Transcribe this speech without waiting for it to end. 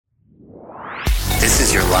This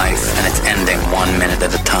is your life, and it's ending 1 minute at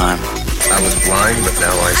a time. I was blind, but now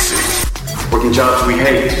I see. Working jobs we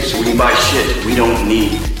hate, so we can buy shit we don't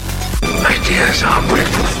need. Ideas are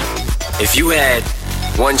brittle. If you had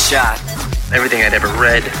one shot, everything I'd ever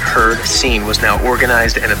read, heard, seen was now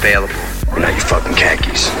organized and available. Now you fucking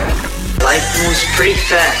khakis. Life moves pretty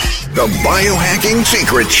fast. The Biohacking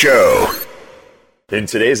Secret Show. In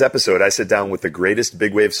today's episode, I sit down with the greatest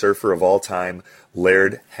big wave surfer of all time,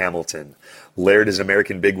 Laird Hamilton. Laird is an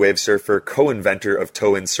American big wave surfer, co-inventor of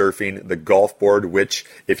toe-in surfing, the golf board, which,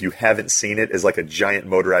 if you haven't seen it, is like a giant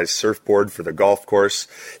motorized surfboard for the golf course.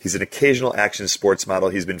 He's an occasional action sports model.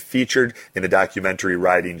 He's been featured in the documentary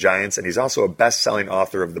Riding Giants, and he's also a best-selling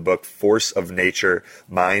author of the book Force of Nature,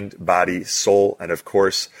 Mind, Body, Soul, and of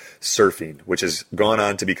course, Surfing, which has gone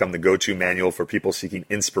on to become the go-to manual for people seeking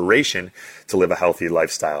inspiration to live a healthy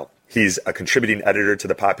lifestyle. He's a contributing editor to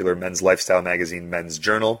the popular men's lifestyle magazine Men's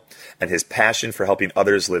Journal, and his passion for helping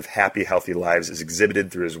others live happy, healthy lives is exhibited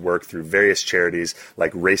through his work through various charities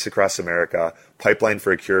like Race Across America, Pipeline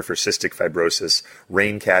for a Cure for Cystic Fibrosis,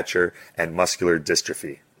 Raincatcher, and Muscular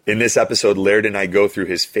Dystrophy. In this episode, Laird and I go through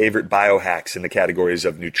his favorite biohacks in the categories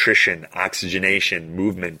of nutrition, oxygenation,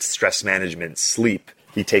 movement, stress management, sleep.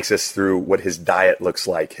 He takes us through what his diet looks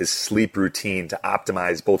like, his sleep routine to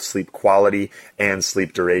optimize both sleep quality and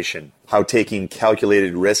sleep duration, how taking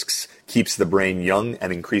calculated risks keeps the brain young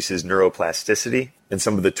and increases neuroplasticity, and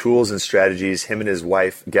some of the tools and strategies him and his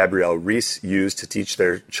wife, Gabrielle Reese, use to teach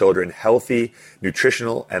their children healthy,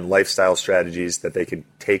 nutritional, and lifestyle strategies that they can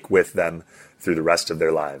take with them through the rest of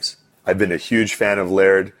their lives. I've been a huge fan of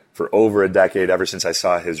Laird for over a decade, ever since I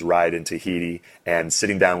saw his ride in Tahiti, and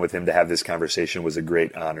sitting down with him to have this conversation was a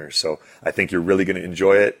great honor. So I think you're really going to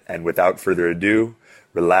enjoy it. And without further ado,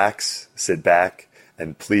 relax, sit back,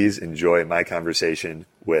 and please enjoy my conversation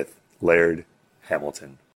with Laird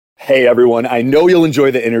Hamilton. Hey everyone, I know you'll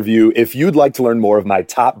enjoy the interview. If you'd like to learn more of my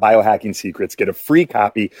top biohacking secrets, get a free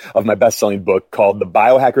copy of my best-selling book called The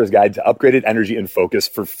Biohacker's Guide to Upgraded Energy and Focus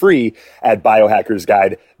for free at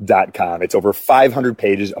biohackersguide.com. It's over 500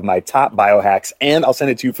 pages of my top biohacks, and I'll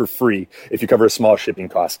send it to you for free if you cover a small shipping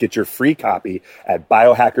cost. Get your free copy at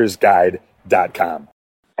biohackersguide.com.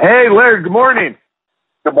 Hey Laird, good morning.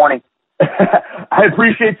 Good morning. I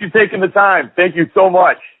appreciate you taking the time. Thank you so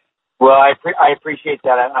much. Well, I appreciate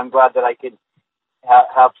that. I'm glad that I could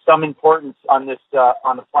have some importance on this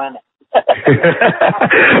on the planet.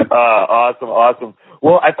 Awesome.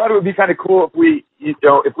 Well, I thought it would be kind of cool if we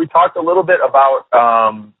talked a little bit about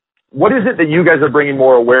what is it that you guys are bringing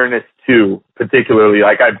more awareness to, particularly.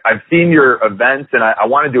 Like I've seen your events, and I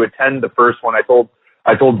wanted to attend the first one. I told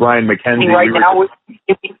Brian McKenzie right now.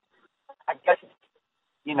 I guess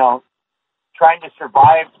trying to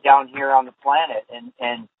survive down here on the planet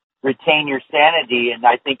and retain your sanity, and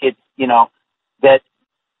I think it's that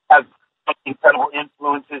have incredible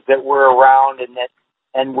influences that we're around,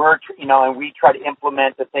 and we're and we try to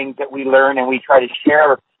implement the things that we learn, and we try to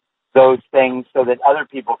share those things so that other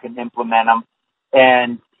people can implement them.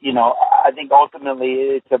 And I think ultimately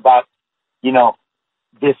it's about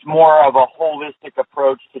this more of a holistic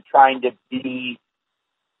approach to trying to be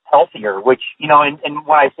healthier. Which and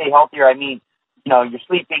when I say healthier, I mean you're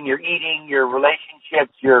sleeping, you're eating, your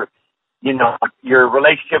relationships, your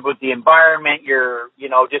relationship with the environment,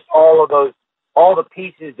 just all the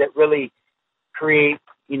pieces that really create,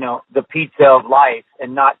 the pizza of life,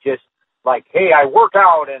 and not just like, hey, I work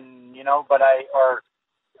out and, but I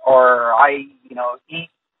eat,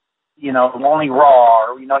 only raw,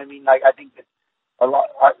 or, you know what I mean? Like, I think that a lot,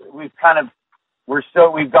 we've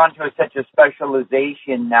gone to such a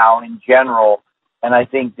specialization now in general. And I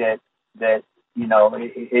think that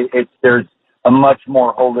there's a much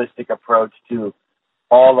more holistic approach to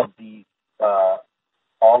all of these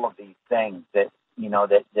things that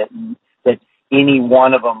that any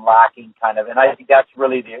one of them lacking kind of, and I think that's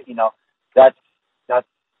really that's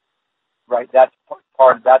right. That's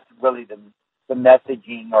really the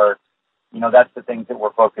messaging, or that's the things that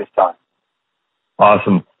we're focused on.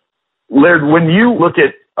 Awesome. Laird, when you look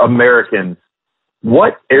at Americans,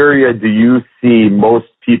 what area do you see most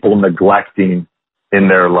people neglecting in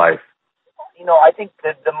their life? I think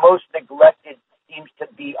that the most neglected seems to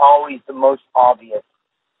be always the most obvious,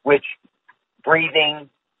 which breathing,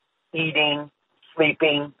 eating,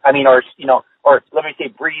 sleeping. I mean, or let me say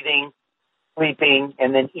breathing, sleeping,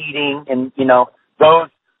 and then eating, and those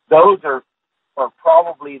are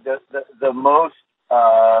probably the most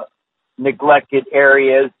neglected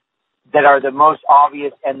areas that are the most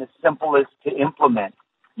obvious and the simplest to implement.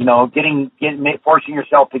 Forcing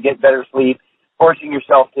yourself to get better sleep, forcing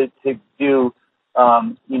yourself to do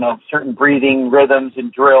certain breathing rhythms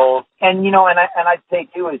and drills. And, I'd say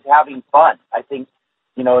too is having fun. I think,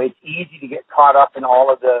 it's easy to get caught up in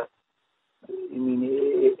all of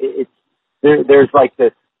there's like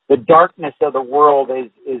the darkness of the world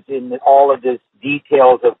is in all of this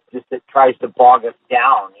details of just that tries to bog us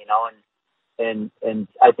down, and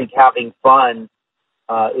I think having fun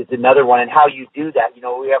is another one. And how you do that,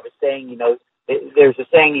 we have a saying, there's a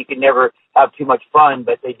saying you can never have too much fun,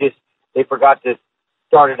 but they forgot to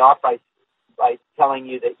start it off by telling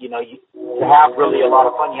you that, to have really a lot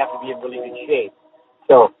of fun, you have to be in really good shape.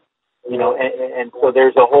 So, and so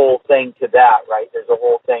there's a whole thing to that, right? There's a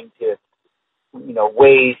whole thing to,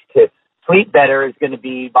 ways to sleep better is going to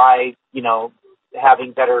be by,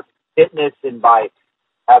 having better fitness, and by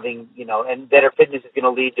having, and better fitness is going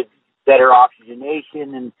to lead to better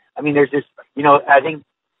oxygenation. And I mean, there's just, I think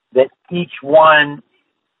that each one,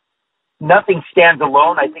 nothing stands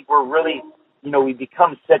alone. I think we're really, we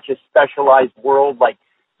become such a specialized world. Like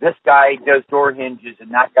this guy does door hinges,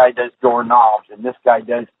 and that guy does door knobs, and this guy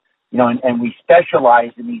does, and we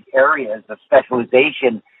specialize in these areas of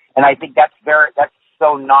specialization. And I think that's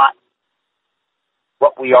so not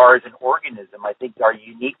what we are as an organism. I think our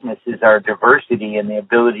uniqueness is our diversity and the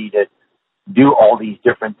ability to do all these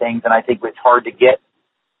different things. And I think it's hard to get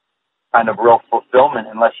kind of real fulfillment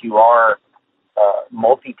unless you are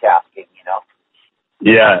multitasking,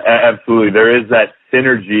 Yeah, absolutely. There is that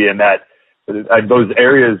synergy, and that those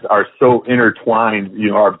areas are so intertwined,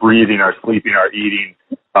 our breathing, our sleeping, our eating.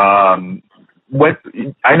 I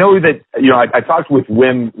know that, I talked with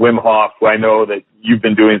Wim Hof, who I know that you've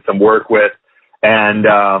been doing some work with, and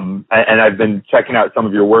I've been checking out some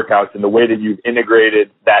of your workouts, and the way that you've integrated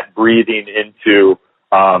that breathing into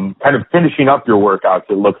kind of finishing up your workouts.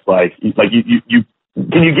 It looks like you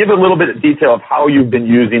can you give a little bit of detail of how you've been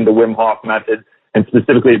using the Wim Hof method, and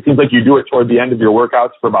specifically, it seems like you do it toward the end of your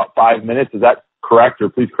workouts for about 5 minutes. Is that correct, or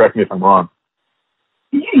please correct me if I'm wrong?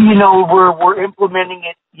 We're implementing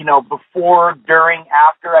it, before, during,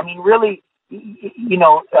 after. I mean, really,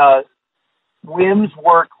 Wim's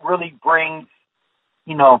work really brings,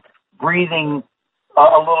 breathing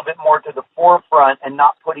a little bit more to the forefront and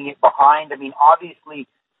not putting it behind. I mean, obviously,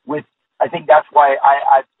 I think that's why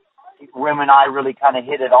Wim and I really kind of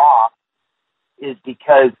hit it off, is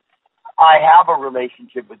because I have a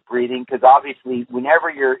relationship with breathing, because obviously whenever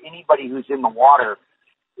anybody who's in the water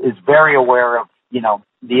is very aware of,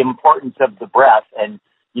 the importance of the breath, and,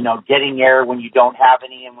 getting air when you don't have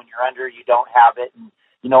any, and when you're under, you don't have it. And,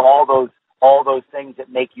 all those things that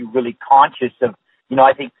make you really conscious of,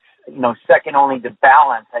 I think, second only to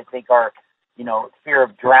balance, I think are, fear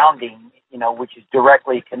of drowning, which is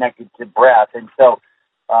directly connected to breath. And so,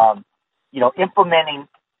 implementing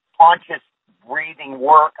conscious breathing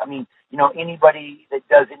work. I mean, anybody that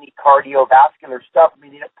does any cardiovascular stuff, I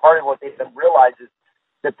mean, part of what they don't realize is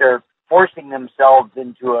that they're forcing themselves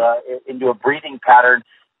into a breathing pattern,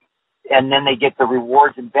 and then they get the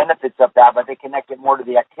rewards and benefits of that, but they connect it more to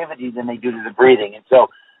the activity than they do to the breathing. And so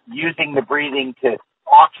using the breathing to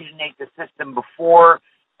oxygenate the system before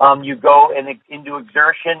you go into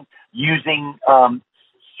exertion, using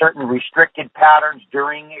certain restricted patterns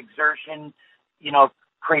during exertion,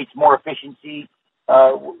 creates more efficiency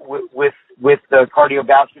with the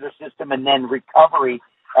cardiovascular system. And then recovery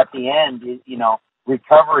at the end is,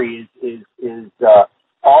 recovery is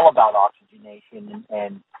all about oxygenation.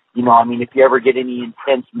 And I mean, if you ever get any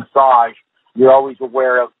intense massage, you're always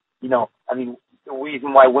aware of, the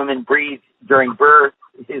reason why women breathe during birth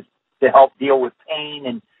is to help deal with pain,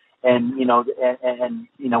 and when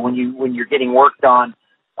you're getting worked on,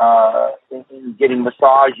 and getting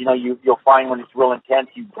massage, you'll find when it's real intense,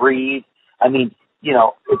 you breathe. I mean,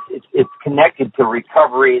 it's connected to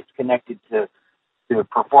recovery. It's connected to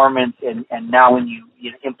performance. And now when you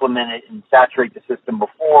implement it and saturate the system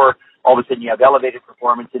before, all of a sudden you have elevated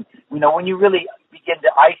performance. And, when you really begin to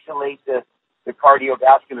isolate the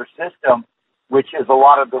cardiovascular system, which is a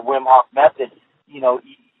lot of the Wim Hof method,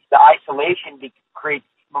 the isolation creates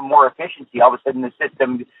more efficiency. All of a sudden the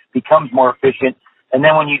system becomes more efficient. And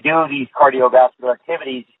then when you do these cardiovascular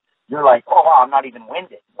activities, you're like, oh, wow, I'm not even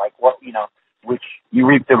winded. Like what, which you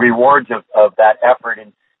reap the rewards of that effort.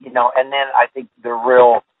 And, and then I think the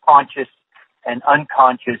real conscious and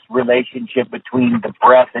unconscious relationship between the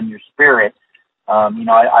breath and your spirit.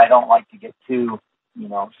 I don't like to get too,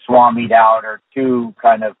 swamied out or too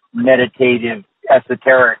kind of meditative,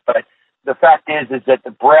 esoteric, but the fact is that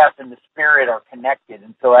the breath and the spirit are connected.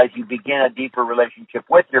 And so as you begin a deeper relationship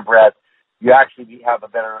with your breath, you actually have a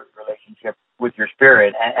better relationship with your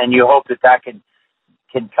spirit. And you hope that can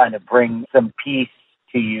kind of bring some peace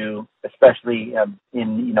to you, especially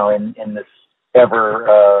in this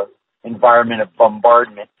ever environment of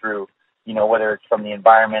bombardment through, you know, whether it's from the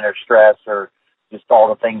environment or stress or just all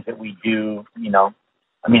the things that we do, you know.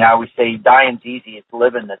 I mean, I always say dying's easy. It's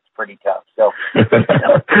living that's pretty tough. So,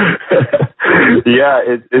 yeah,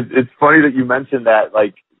 it's funny that you mentioned that.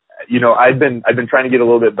 Like, you know, I've been trying to get a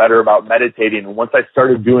little bit better about meditating. And once I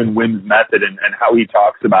started doing Wim's method and how he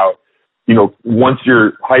talks about, you know, once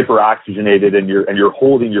you're hyperoxygenated and you're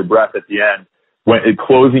holding your breath at the end,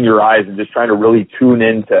 closing your eyes and just trying to really tune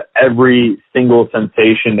into every single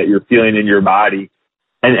sensation that you're feeling in your body.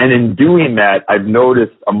 And in doing that, I've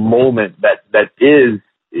noticed a moment that is,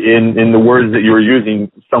 in the words that you were using,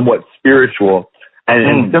 somewhat spiritual.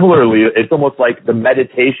 And similarly, it's almost like the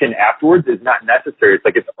meditation afterwards is not necessary. It's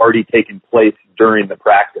like it's already taken place during the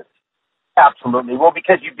practice. Absolutely. Well,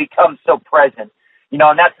 because you become so present, you know,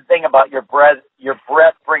 and that's the thing about your breath. Your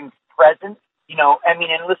breath brings presence, you know. I mean,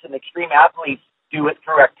 and listen, extreme athletes do it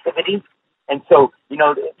through activity. And so, you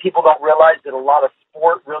know, people don't realize that a lot of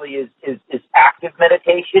sport really is active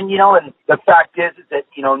meditation, you know, and the fact is that,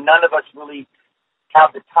 you know, none of us really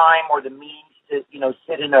have the time or the means to, you know,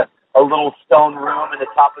 sit in a little stone room in the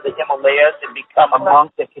top of the Himalayas and become a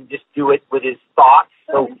monk that can just do it with his thoughts.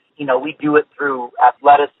 So, you know, we do it through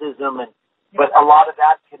athleticism, but a lot of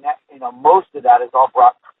that you know, most of that is all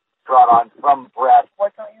brought on from breath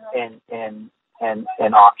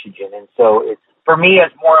and oxygen. And so it's, for me,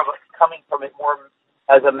 as more of a, coming from it more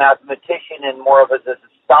as a mathematician and more of as a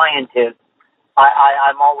scientist,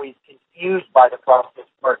 I'm always confused by the process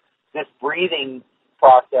where this breathing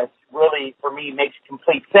process really, for me, makes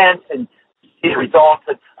complete sense and the results.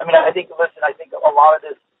 And I mean, I think a lot of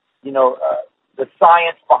this, you know, the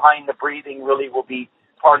science behind the breathing really will be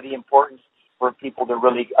part of the importance for people to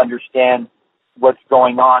really understand what's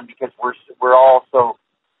going on, because we're all so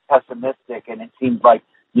pessimistic, and it seems like,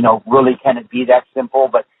 you know, really can it be that simple?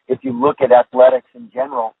 But if you look at athletics in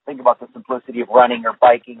general, think about the simplicity of running or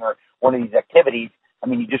biking or one of these activities. I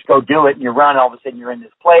mean, you just go do it and you run, all of a sudden you're in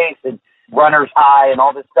this place, and runner's high and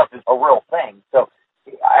all this stuff is a real thing. So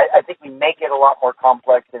I think we make it a lot more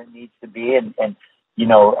complex than it needs to be. And you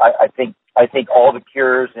know, I think all the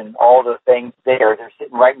cures and all the things they're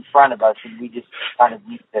sitting right in front of us, and we just kind of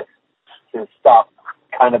need to stop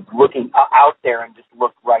kind of looking out there and just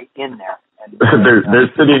look right in there. And they're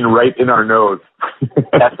sitting right in our nose.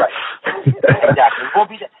 That's right. Exactly.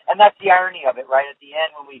 And that's the irony of it, right? At the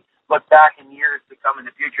end, when we look back in years to come in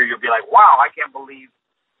the future, you'll be like, wow, I can't believe,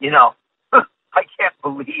 you know, I can't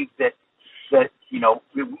believe that, you know,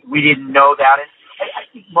 we didn't know that. And I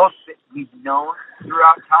think most of it we've known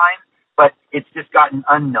throughout time, but it's just gotten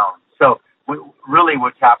unknown. So really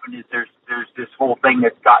what's happened is there's this whole thing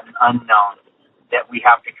that's gotten unknown that we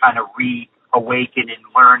have to kind of reawaken and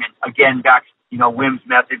learn. And again, back, you know, Wim's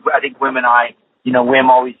method, I think Wim and I, you know, Wim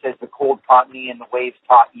always says the cold taught me and the waves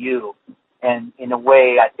taught you. And in a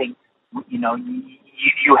way, I think, you know,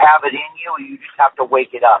 you have it in you, you just have to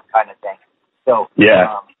wake it up, kind of thing. So,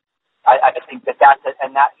 yeah, I think that's it.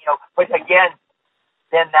 And that, you know, but again,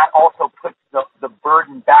 then that also puts the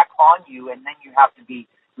burden back on you, and then you have to be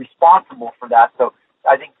responsible for that. So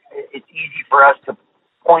I think it's easy for us to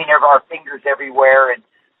point our fingers everywhere and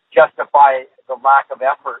justify the lack of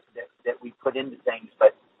effort that we put into things.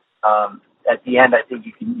 But at the end, I think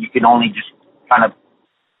you can only just kind of,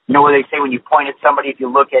 you know what they say, when you point at somebody, if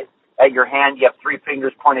you look at your hand, you have three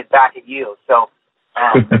fingers pointed back at you. So,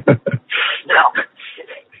 you know,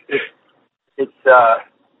 it's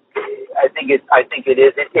I think it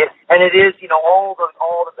is. And it is, you know, all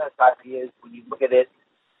the best ideas when you look at it.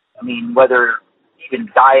 I mean, whether even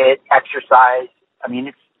diet, exercise, I mean,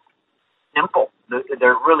 it's simple.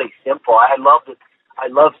 They're really simple. I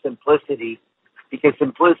love simplicity, because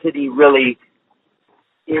simplicity really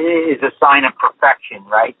is a sign of perfection,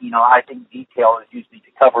 right? You know, I think detail is usually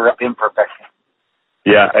to cover up imperfection.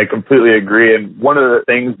 Yeah, I completely agree. And one of the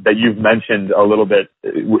things that you've mentioned a little bit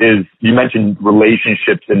is you mentioned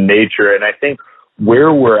relationships in nature. And I think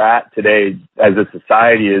where we're at today as a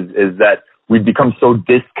society is that we've become so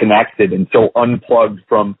disconnected and so unplugged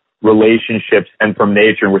from relationships and from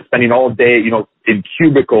nature. And we're spending all day, you know, in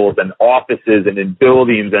cubicles and offices and in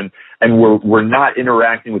buildings, and we're not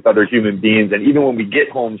interacting with other human beings. And even when we get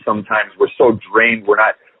home, sometimes we're so drained,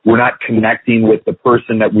 we're not connecting with the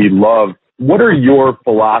person that we love. What are your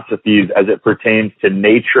philosophies as it pertains to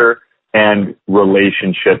nature and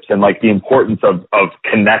relationships, and like the importance of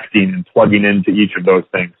connecting and plugging into each of those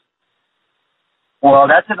things? Well,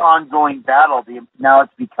 that's an ongoing battle. Now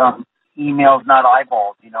it's become emails, not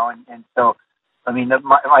eyeballs, you know, and so, I mean,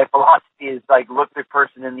 my philosophy is like, look the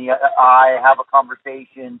person in the eye, have a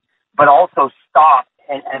conversation, but also stop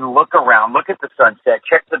and look around, look at the sunset,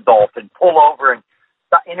 check the dolphin, pull over and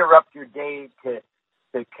interrupt your day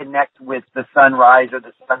to connect with the sunrise or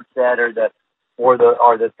the sunset or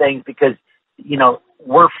the things, because, you know,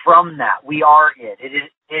 we're from that. We are it.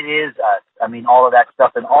 It is us. I mean, all of that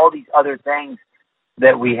stuff and all these other things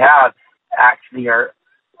that we have actually are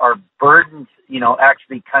burdens, you know,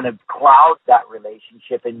 actually kind of cloud that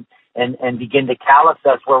relationship and begin to callous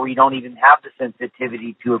us where we don't even have the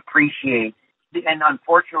sensitivity to appreciate. And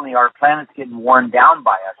unfortunately, our planet's getting worn down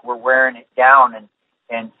by us. We're wearing it down.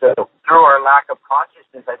 And so through our lack of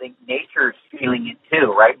consciousness, I think nature's feeling it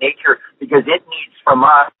too, right? Nature, because it needs from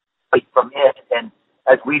us, like from it. And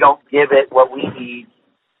as we don't give it what we need,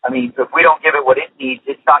 I mean, if we don't give it what it needs,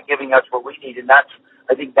 it's not giving us what we need. And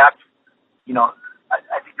I think that's, you know,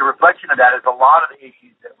 I think the reflection of that is a lot of the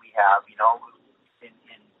issues that we have, you know, in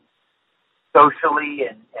socially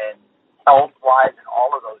and health-wise and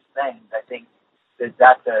all of those things. I think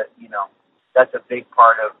that's a big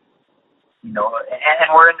part of, you know, and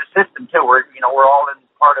we're in the system too. We're all in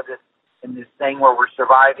part of this, in this thing where we're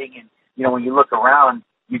surviving. And, you know, when you look around,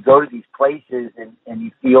 you go to these places and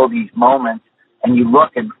you feel these moments and you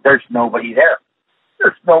look and there's nobody there.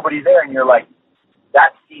 There's nobody there. And you're like,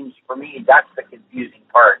 that seems, for me, that's the confusing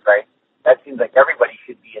part, right? That seems like everybody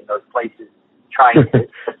should be in those places trying to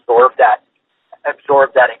absorb that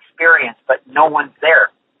experience, but no one's there.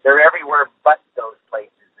 They're everywhere but those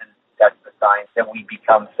places, and that's the sign that we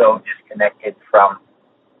become so disconnected from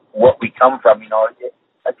what we come from. You know,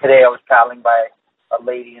 today I was paddling by a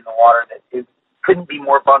lady in the water that couldn't be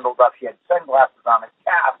more bundled up. She had sunglasses on, a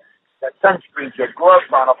cap, that sunscreen, she had gloves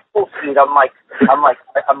on, a full suit. I'm like,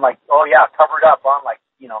 oh yeah, covered up. I'm like,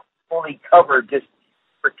 you know, fully covered, just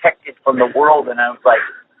protected from the world. And I was like,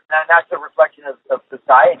 and that's a reflection of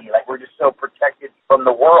society. Like, we're just so protected from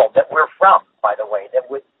the world that we're from, by the way,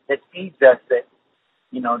 that feeds us, that,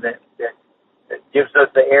 you know, that gives us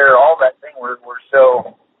the air, all that thing. We're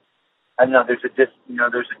so, I don't know, there's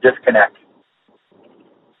a disconnect.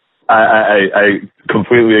 I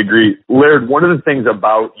completely agree. Laird, one of the things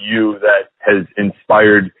about you that has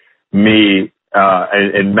inspired me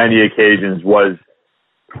in many occasions was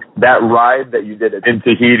that ride that you did in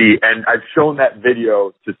Tahiti. And I've shown that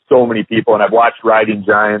video to so many people, and I've watched Riding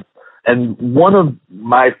Giants. And one of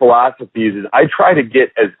my philosophies is I try to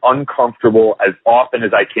get as uncomfortable as often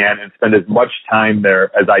as I can and spend as much time there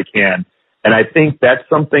as I can. And I think that's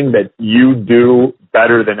something that you do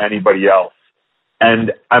better than anybody else.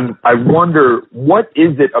 And I wonder, what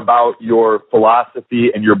is it about your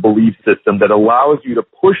philosophy and your belief system that allows you to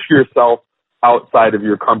push yourself outside of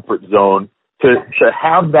your comfort zone, to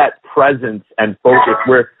have that presence and focus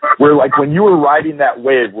where like when you were riding that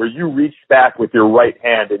wave, where you reached back with your right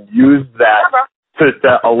hand and used that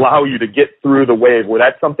to allow you to get through the wave, where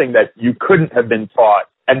that's something that you couldn't have been taught.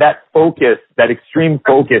 And that focus, that extreme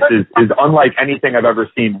focus is unlike anything I've ever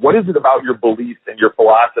seen. What is it about your beliefs and your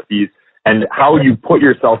philosophies and how you put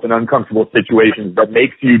yourself in uncomfortable situations that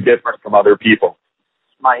makes you different from other people?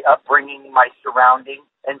 My upbringing, my surrounding.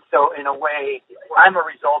 And so in a way, I'm a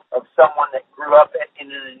result of someone that grew up in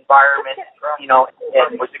an environment, you know,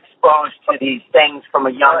 and was exposed to these things from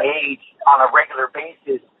a young age on a regular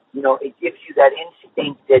basis. You know, it gives you that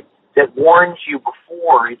instinct that warns you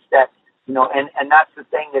before. It's that, you know, and that's the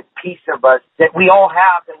thing, that piece of us that we all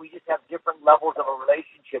have, that we just have different levels of a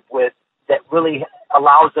relationship with, that really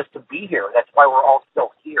allows us to be here. That's why we're all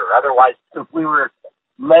still here. Otherwise, if we were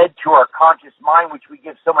led to our conscious mind, which we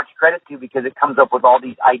give so much credit to because it comes up with all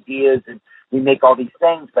these ideas and we make all these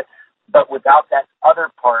things, but without that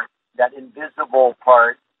other part, that invisible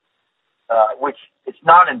part, which it's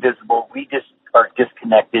not invisible, we just are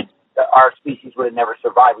disconnected. Our species would have never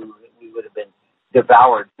survived. We would have been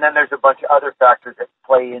devoured. And then there's a bunch of other factors that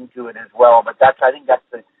play into it as well. But I think that's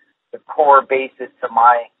the core basis to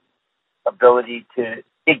my ability to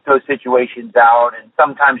take those situations out and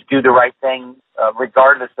sometimes do the right thing,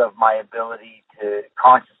 regardless of my ability to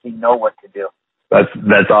consciously know what to do.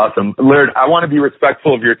 That's awesome. Laird, I want to be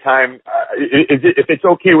respectful of your time. If it's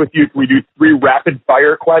okay with you, we do 3 rapid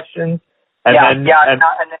fire questions. And then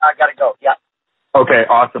I got to go. Yeah. Okay,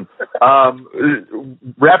 awesome.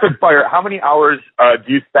 Rapid fire. How many hours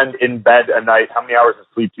do you spend in bed a night? How many hours of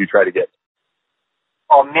sleep do you try to get?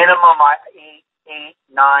 Oh, minimum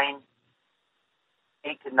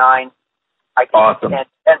 8 to 9. Awesome.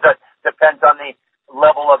 Depends on the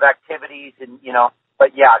level of activities, and you know.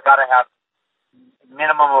 But yeah, I gotta have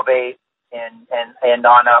minimum of 8 and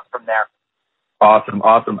on up from there. Awesome.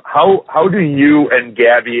 How do you and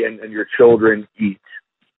Gabby and your children eat?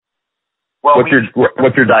 Well,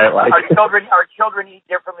 what's your diet like? Our children eat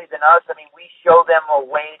differently than us. I mean, we show them a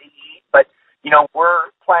way to eat, but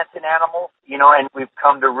we're plants and animals, and we've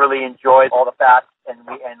come to really enjoy all the fats. And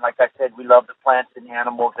like I said, we love the plants and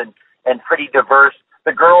animals and pretty diverse.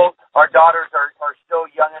 The girls, our daughters are still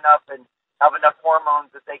young enough and have enough hormones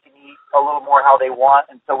that they can eat a little more how they want.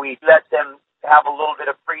 And so we let them have a little bit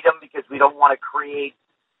of freedom because we don't want to create,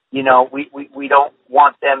 we don't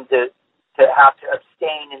want them to have to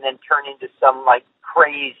abstain and then turn into some like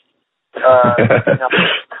crazed,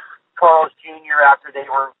 Carl's Jr. after they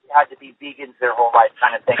had to be vegans their whole life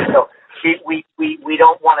kind of thing. So we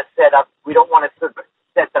don't want to set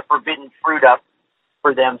the forbidden fruit up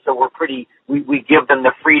for them. So we give them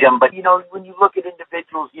the freedom. But, when you look at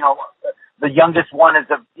individuals, the youngest one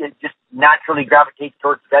it just naturally gravitates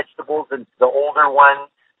towards vegetables, and the older one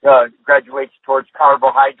graduates towards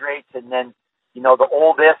carbohydrates. And then, the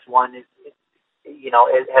oldest one it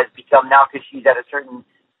has become now, because she's at a certain,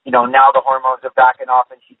 now the hormones are backing off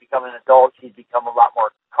and she's become an adult. She's become a lot more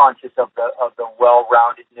conscious of the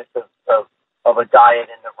well-roundedness of a diet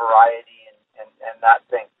and the variety and that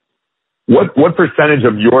thing. What percentage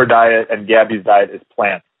of your diet and Gabby's diet is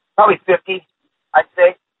plants? Probably 50, I'd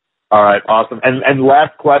say. All right, awesome. And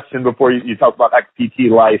last question before you talk about XPT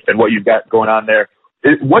Life and what you've got going on there.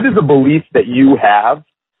 What is a belief that you have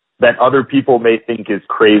that other people may think is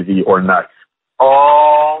crazy or nuts?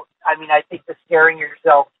 Oh, I think the scaring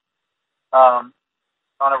yourself on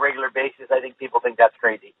a regular basis, I think people think that's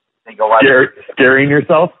crazy. They go, Scaring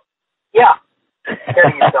yourself? Yeah,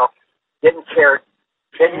 scaring yourself, getting scared.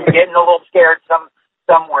 Getting a little scared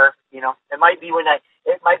somewhere, It might be when I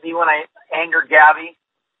anger Gabby.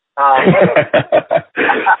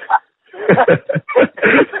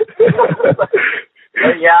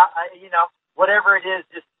 Whatever it is,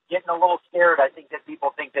 just getting a little scared. I think that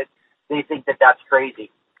people think that that's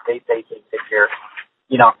crazy. They think that you're,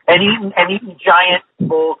 and eating giant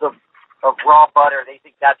bowls of raw butter. They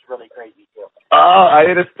think that's really crazy too. Oh, I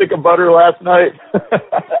ate a stick of butter last night.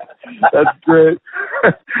 That's great.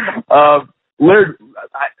 Laird,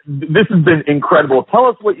 this has been incredible. Tell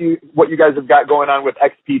us what you guys have got going on with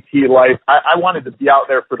XPT Life. I wanted to be out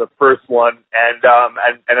there for the first one, and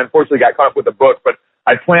unfortunately got caught up with the book. But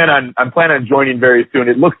I'm planning on joining very soon.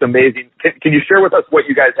 It looks amazing. Can you share with us what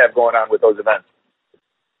you guys have going on with those events?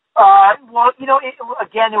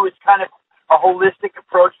 It was kind of a holistic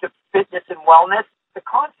approach to fitness and wellness. The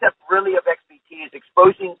concept really of XPT is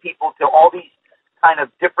exposing people to all these kind of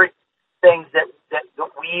different things that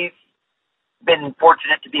we've been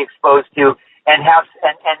fortunate to be exposed to, and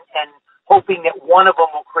hoping that one of them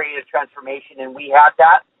will create a transformation. And we had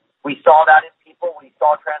that. We saw that in people. We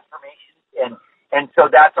saw transformations, and so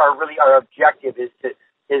that's our objective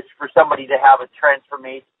is for somebody to have a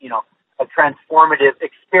transformative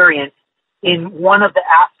experience in one of the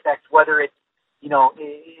aspects, whether it's in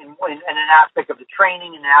an aspect of the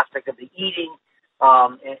training, in an aspect of the eating,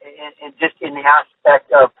 and just in the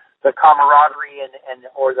aspect of the camaraderie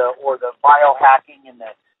or the biohacking and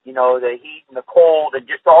the heat and the cold and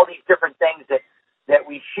just all these different things that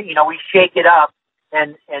we shake it up,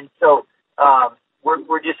 and so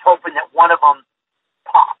we're just hoping that one of them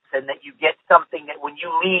pops and that you get something that when you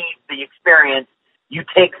leave the experience, you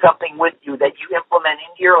take something with you that you implement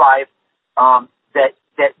into your life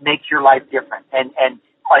that makes your life different and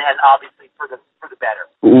obviously for the better.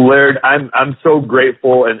 Laird, I'm so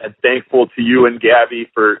grateful and thankful to you and Gabby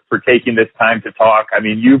for taking this time to talk. I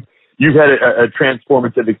mean, you've had a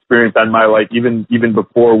transformative experience on my life, even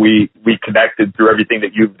before we connected, through everything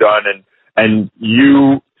that you've done, and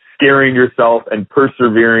you scaring yourself and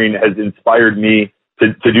persevering has inspired me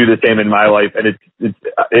to do the same in my life. And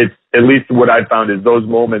it's at least what I've found is those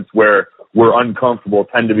moments where we're uncomfortable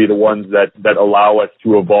tend to be the ones that allow us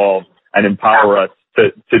to evolve and empower us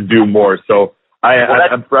to do more. So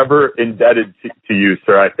I'm forever indebted to you,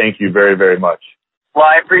 sir. I thank you very, very much. Well,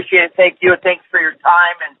 I appreciate it. Thank you. And thanks for your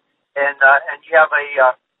time. And you have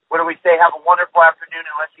what do we say? Have a wonderful afternoon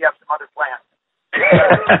unless you have some other plans.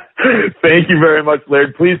 Thank you very much,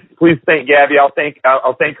 Laird. Please thank Gabby. I'll thank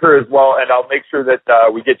her as well. And I'll make sure that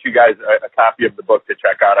we get you guys a copy of the book to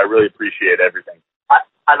check out. I really appreciate everything.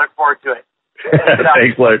 I look forward to it.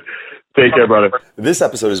 Thanks, Laird. Take care, brother. This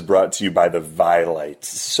episode is brought to you by the Violite.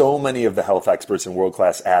 So many of the health experts and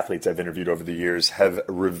world-class athletes I've interviewed over the years have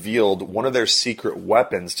revealed one of their secret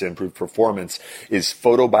weapons to improve performance is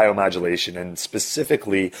photobiomodulation, and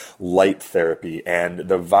specifically light therapy. And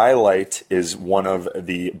the Violite is one of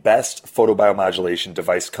the best photobiomodulation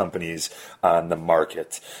device companies on the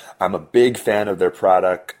market. I'm a big fan of their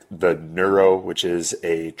product. the Neuro, which is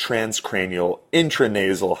a transcranial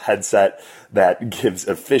intranasal headset that gives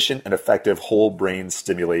efficient and effective whole brain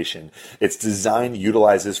stimulation. Its design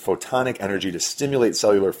utilizes photonic energy to stimulate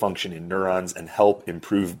cellular function in neurons and help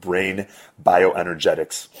improve brain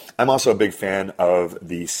bioenergetics. I'm also a big fan of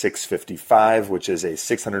the 655, which is a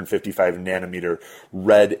 655 nanometer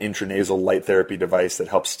red intranasal light therapy device that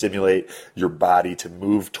helps stimulate your body to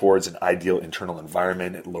move towards an ideal internal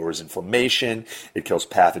environment. It lowers inflammation. It kills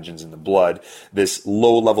pathogens in the blood. This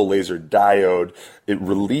low-level laser diode, it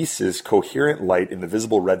releases coherent light in the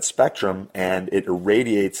visible red spectrum, and it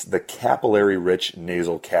irradiates the capillary-rich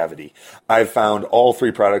nasal cavity. I've found all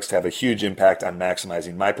three products to have a huge impact on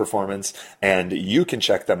maximizing my performance, and you can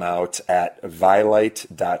check them out at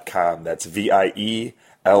vielight.com. That's VIELIGHT.com.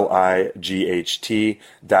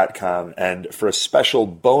 And for a special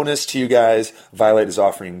bonus to you guys, Vielight is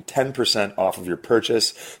offering 10% off of your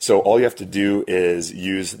purchase. So all you have to do is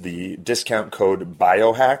use the discount code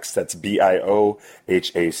Biohacks, that's BIOHACKS,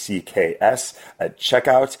 at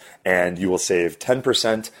checkout, and you will save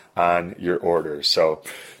 10% on your order. So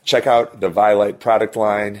check out the Vielight product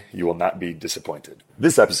line. You will not be disappointed.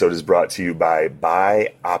 This episode is brought to you by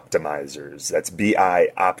Bioptimizers. That's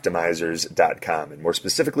bioptimizers.com. And more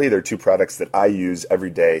specifically, there are two products that I use every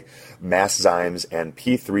day, Masszymes and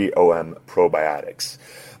P3OM probiotics.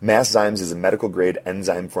 Masszymes is a medical-grade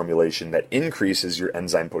enzyme formulation that increases your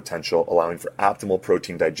enzyme potential, allowing for optimal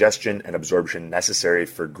protein digestion and absorption necessary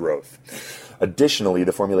for growth. Additionally,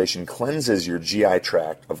 the formulation cleanses your GI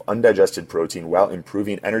tract of undigested protein while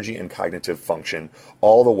improving energy and cognitive function,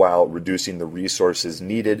 all the while reducing the resources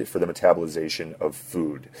needed for the metabolization of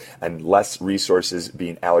food. And less resources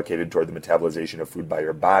being allocated toward the metabolization of food by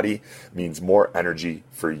your body means more energy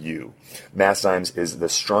for you. Masszymes is the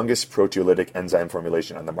strongest proteolytic enzyme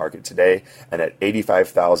formulation on the market today, and at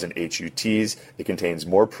 85,000 HUTs, it contains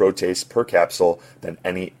more protease per capsule than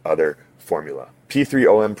any other formula.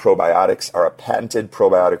 P3OM probiotics are a patented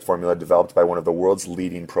probiotic formula developed by one of the world's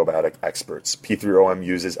leading probiotic experts. P3OM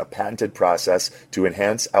uses a patented process to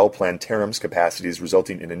enhance L. plantarum's capacities,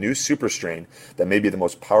 resulting in a new super strain that may be the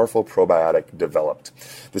most powerful probiotic developed.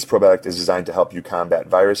 This probiotic is designed to help you combat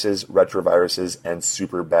viruses, retroviruses, and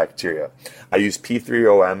superbacteria. I use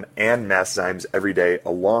P3OM and Masszymes every day,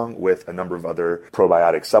 along with a number of other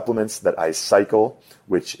probiotic supplements that I cycle,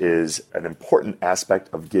 which is an important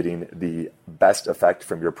aspect of getting the best effect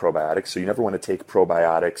from your probiotics. So you never want to take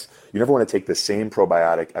probiotics. You never want to take the same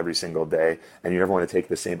probiotic every single day, and you never want to take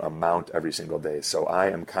the same amount every single day. So I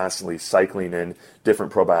am constantly cycling in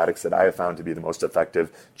different probiotics that I have found to be the most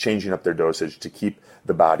effective, changing up their dosage to keep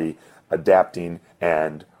the body adapting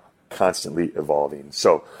and constantly evolving.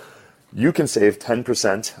 So you can save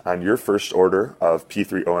 10% on your first order of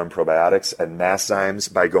P3OM probiotics and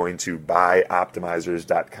Masszymes by going to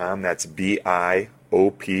bioptimizers.com. That's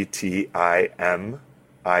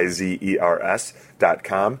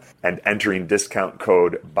BIOPTIMIZERS.com and entering discount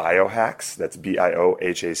code BIOHACKS, that's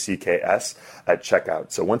BIOHACKS, at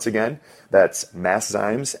checkout. So once again, that's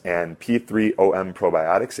Masszymes and P3OM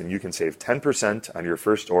probiotics, and you can save 10% on your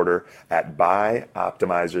first order at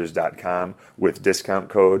bioptimizers.com with discount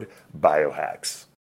code BIOHACKS.